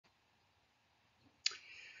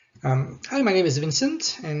Hi, my name is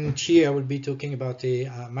Vincent, and here I will be talking about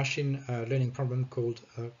a machine learning problem called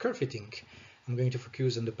curve fitting. I'm going to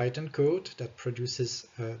focus on the Python code that produces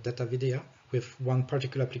data video with one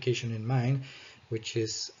particular application in mind, which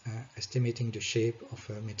is estimating the shape of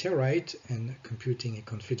a meteorite and computing a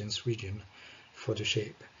confidence region for the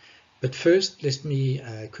shape. But first, let me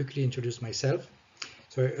quickly introduce myself.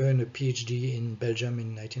 So I earned a PhD in Belgium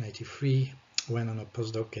in 1993, went on a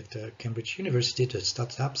postdoc at Cambridge University to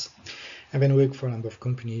startups. I then worked for a number of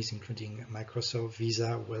companies, including Microsoft,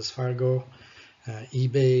 Visa, Wells Fargo,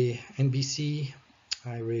 eBay, NBC.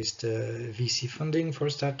 I raised VC funding for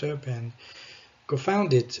a startup and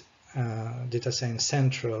co-founded Data Science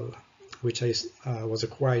Central, which was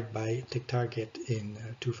acquired by TechTarget in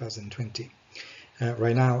 2020.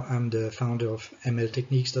 Right now, I'm the founder of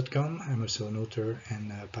mltechniques.com. I'm also an author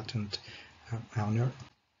and a patent owner.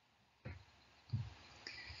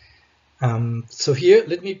 So here,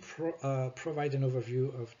 let me provide an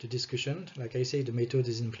overview of the discussion. Like I say, the method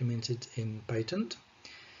is implemented in Python.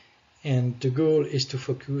 And the goal is to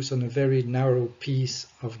focus on a very narrow piece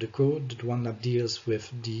of the code, the one that deals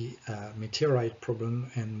with the meteorite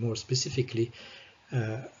problem and more specifically,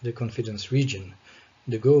 the confidence region.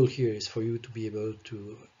 The goal here is for you to be able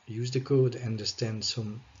to use the code, understand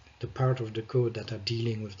the part of the code that are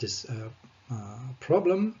dealing with this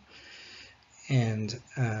problem, and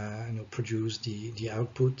produce the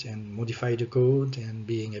output and modify the code, and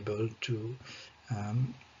being able to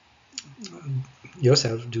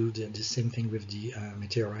yourself do the same thing with the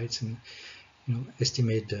meteorites and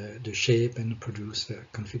estimate the shape and produce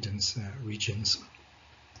confidence regions.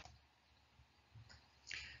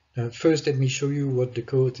 First, let me show you what the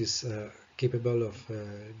code is capable of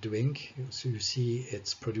doing. So you see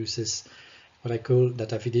it produces what I call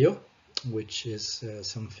data video, which is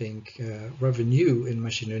something rather new in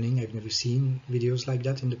machine learning. I've never seen videos like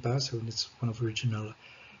that in the past, so it's one of the original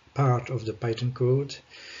part of the Python code.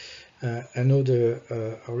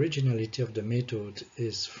 Another originality of the method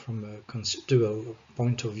is from a conceptual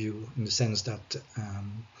point of view, in the sense that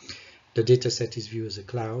the data set is viewed as a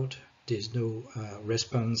cloud. There's no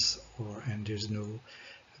response and there's no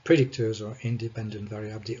predictors or independent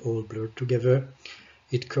variable. They all blur together.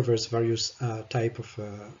 It covers various type of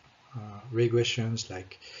regressions,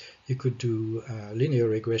 like you could do linear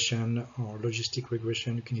regression or logistic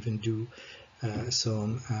regression. You can even do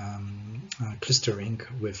some clustering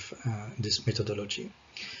with this methodology.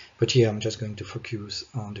 But here I'm just going to focus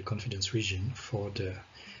on the confidence region for the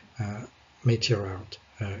meteorite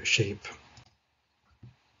shape.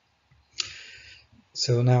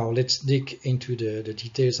 So now let's dig into the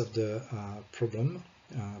details of the problem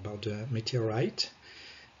about the meteorite.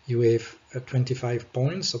 You have 25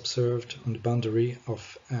 points observed on the boundary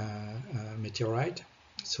of meteorite.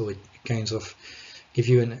 So it kind of gives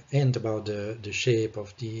you an hint about the shape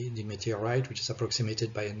of the meteorite, which is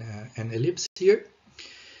approximated by an ellipse here.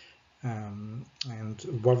 And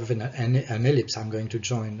rather than an ellipse, I'm going to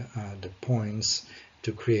join the points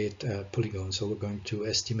to create a polygon. So we're going to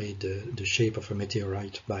estimate the shape of a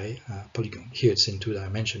meteorite by polygon. Here it's in 2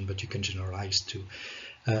 dimensions, but you can generalize to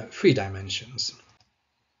 3 dimensions.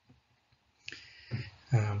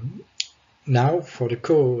 Now for the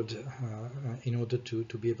code, in order to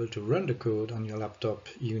be able to run the code on your laptop,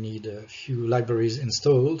 you need a few libraries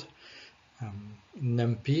installed.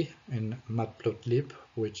 NumPy and Matplotlib,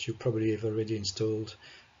 which you probably have already installed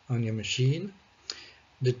on your machine.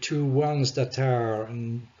 The 2 ones that are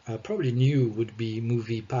probably new would be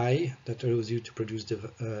MoviePy, that allows you to produce the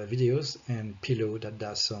videos, and Pillow, that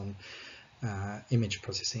does some image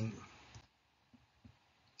processing.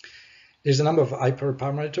 There's a number of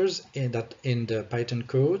hyperparameters in the Python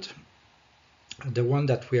code. The one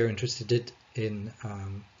that we are interested in,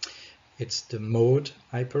 it's the mode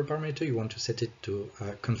hyperparameter. You want to set it to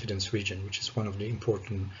confidence region, which is one of the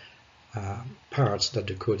important parts that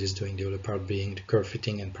the code is doing, the other part being the curve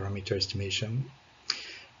fitting and parameter estimation.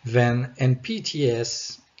 Then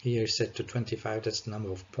NPTS here is set to 25. That's the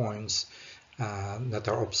number of points that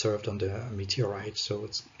are observed on the meteorite. So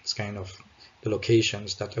it's kind of the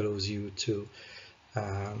locations that allows you to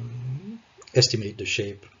estimate the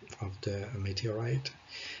shape of the meteorite.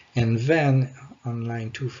 And then on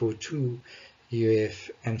line 242, you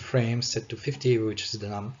have n-frames set to 50, which is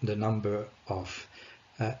the number of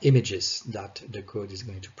images that the code is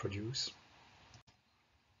going to produce.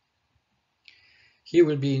 Here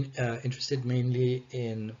we'll be interested mainly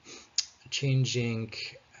in changing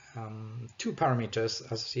 2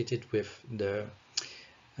 parameters associated with the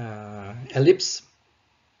ellipse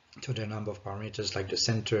So there are a number of parameters like the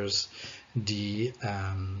centers, the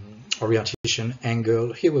orientation,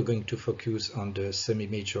 angle. Here we're going to focus on the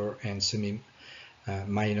semi-major and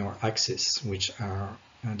semi-minor axis, which are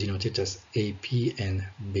denoted as AP and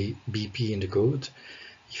BP in the code.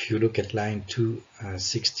 If you look at line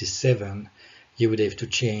 267, you would have to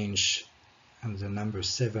change the number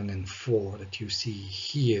 7 and 4 that you see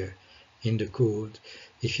here in the code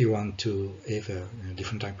if you want to have a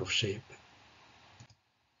different type of shape.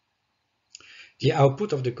 The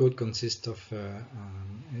output of the code consists of,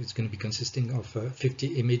 it's going to be consisting of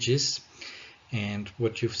 50 images. And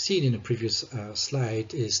what you've seen in the previous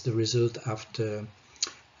slide is the result after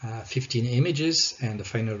 15 images and the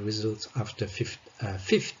final result after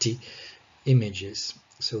 50 images.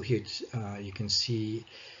 So here you can see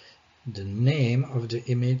the name of the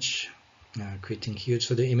image creating here.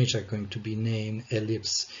 So the image are going to be named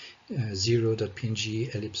ellipse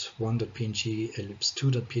 0.png, ellipse 1.png, ellipse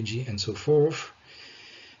 2.png, and so forth.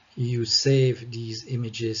 You save these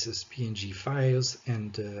images as PNG files,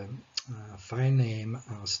 and file name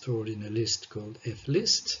are stored in a list called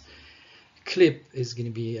flist. Clip is going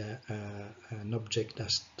to be an object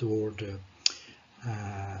that stores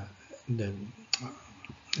the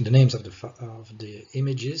names of the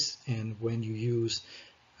images, and when you use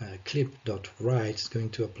clip.write, it's going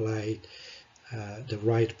to apply the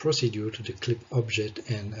write procedure to the clip object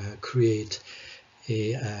and create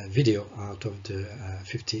a video out of the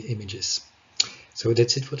 50 images. So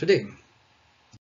that's it for today.